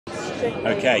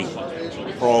Okay,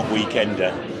 Prague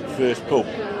weekender, first pub,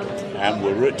 and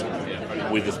we're at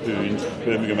Witherspoons,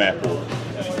 Birmingham Airport.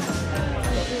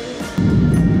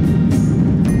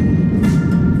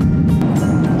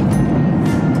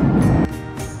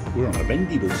 We're on a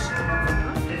bendy bus.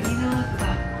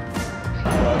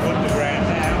 Underground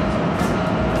now.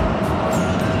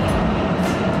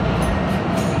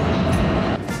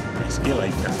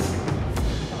 Escalator.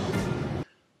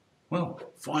 Well,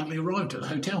 finally arrived at the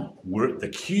hotel. We're at the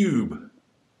Cube.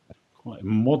 Quite a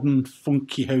modern,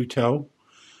 funky hotel.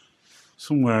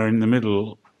 Somewhere in the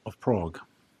middle of Prague.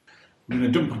 We're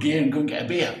going to dump a gear and go and get a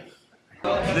beer.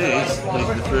 This is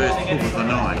the first pub of the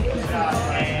night.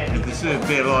 If they served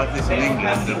beer like this in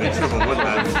England, there'd be trouble, wouldn't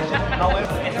there?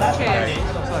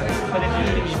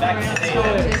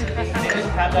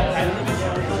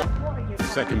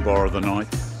 Second bar of the night.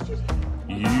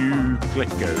 You click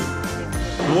go.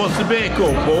 What's the beer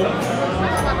called, Paul?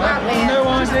 No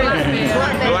idea.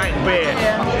 Black beer.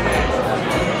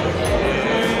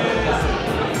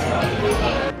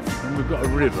 And we've got a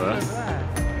river.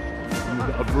 And we've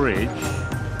got a bridge.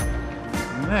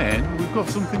 And then we've got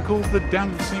something called the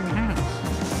Dancing House.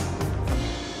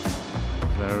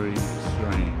 Very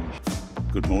strange.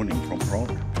 Good morning from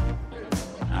Prague.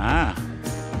 Ah.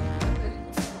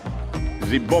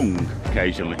 Does it bong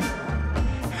occasionally?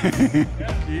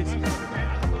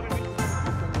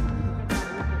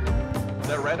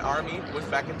 The Red Army was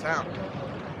back in town,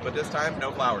 but this time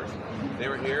no flowers. They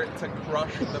were here to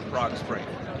crush the Prague Spring.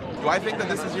 Do I think that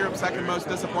this is Europe's second most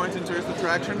disappointing tourist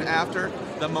attraction after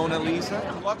the Mona Lisa?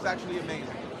 The clock's actually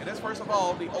amazing. It is, first of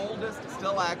all, the oldest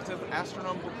still active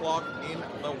astronomical clock in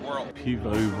the world.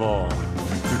 Pivot Val.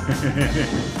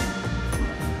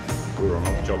 We're on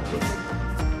hot chocolate.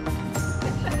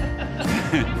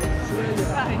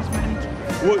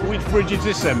 Which bridge is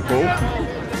this then, Paul?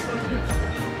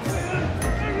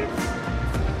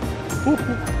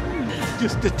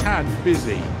 Just a tad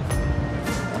busy.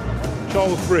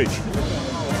 Charles Bridge.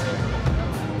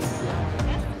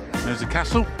 There's a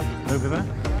castle over there.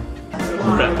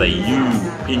 We're at the U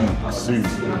Pink Soup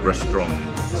restaurant.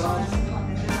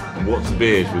 And what's the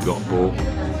beers we've got, Paul?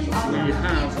 We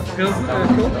have Pilsner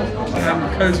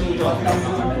and Coastal Dark.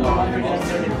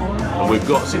 And we've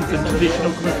got something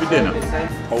traditional coming for dinner.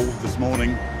 Cold this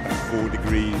morning, about 4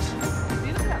 degrees. If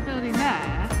you look at that building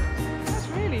there, that's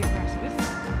really impressive, isn't it?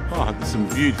 Oh, there's some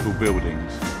beautiful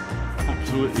buildings.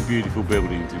 Absolutely beautiful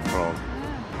buildings in Prague.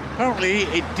 Apparently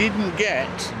it didn't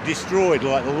get destroyed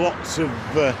like lots of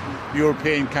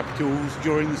European capitals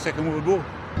during the Second World War.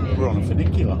 We're on a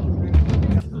funicular.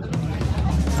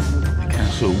 The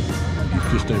castle is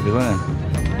just over there.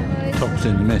 Top's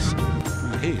in the mist.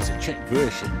 Now here's a Czech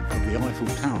version of the Eiffel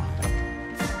Tower.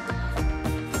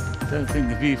 Don't think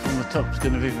the view from the top's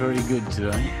going to be very good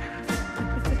today.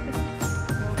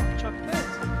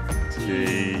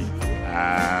 Tea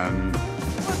and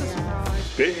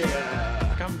beer.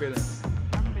 Ambulance.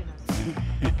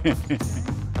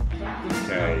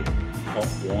 Okay,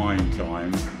 hot wine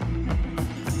time.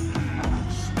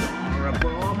 Star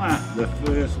Brahma, the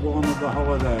first one of the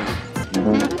holiday.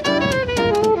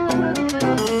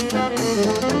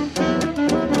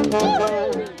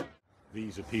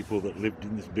 These are people that lived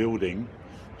in this building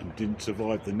and didn't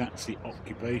survive the Nazi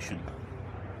occupation.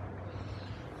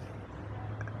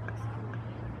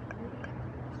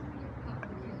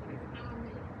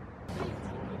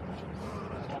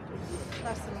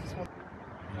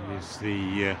 Here's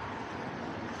the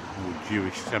old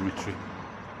Jewish cemetery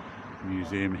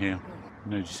museum here.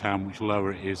 Notice how much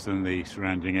lower it is than the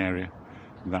surrounding area.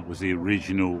 And that was the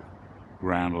original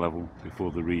ground level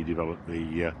before they redeveloped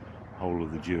the whole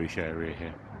of the Jewish area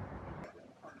here.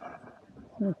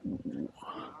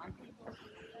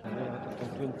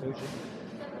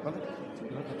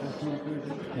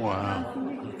 Wow,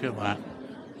 look at that.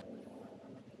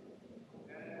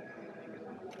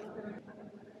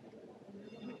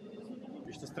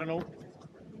 Ještě stranou.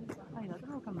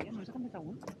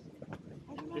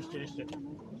 Ještě.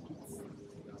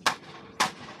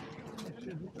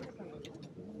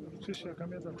 Přišel,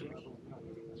 kam je tam? Přišel.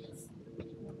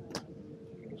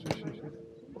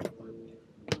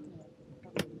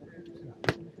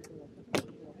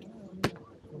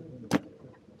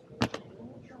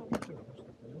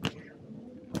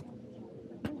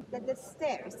 That the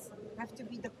stairs have to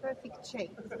be the perfect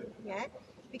shape, yeah?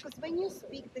 Because when you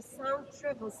speak, the sound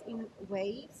travels in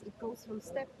waves. It goes from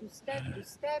step to step to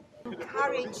step.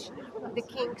 Encourage the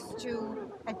kings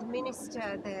to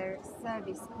administer their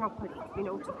service properly, you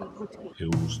know, to be good kings.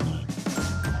 Hills now.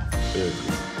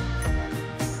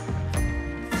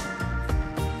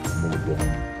 More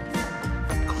wine.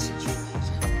 Because it's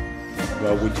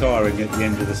Well, we're tiring at the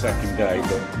end of the second day,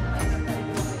 but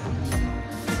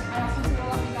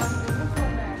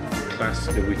class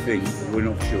do we think? We're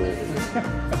not sure.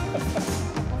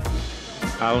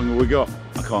 How long have we got?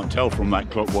 I can't tell from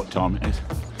that clock what time it is.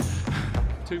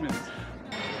 2 minutes.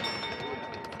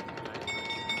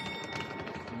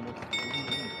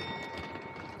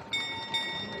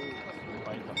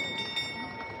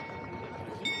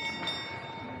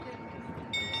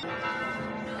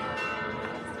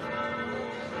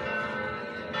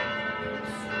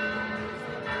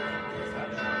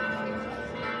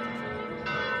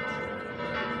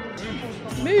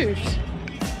 Moose.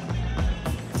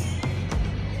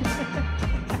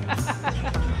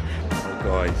 Oh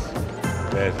guys,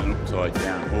 there's an upside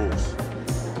down horse.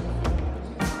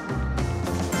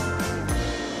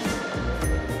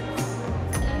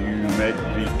 You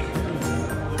medic.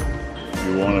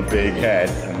 You want a big head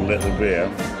and little beer.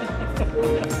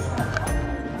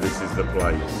 This is the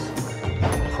place.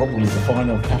 Probably the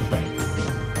final cafe.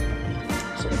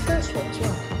 So the first one as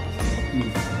well.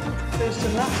 First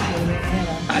and last one,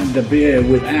 yeah. And the beer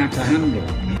without a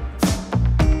handle.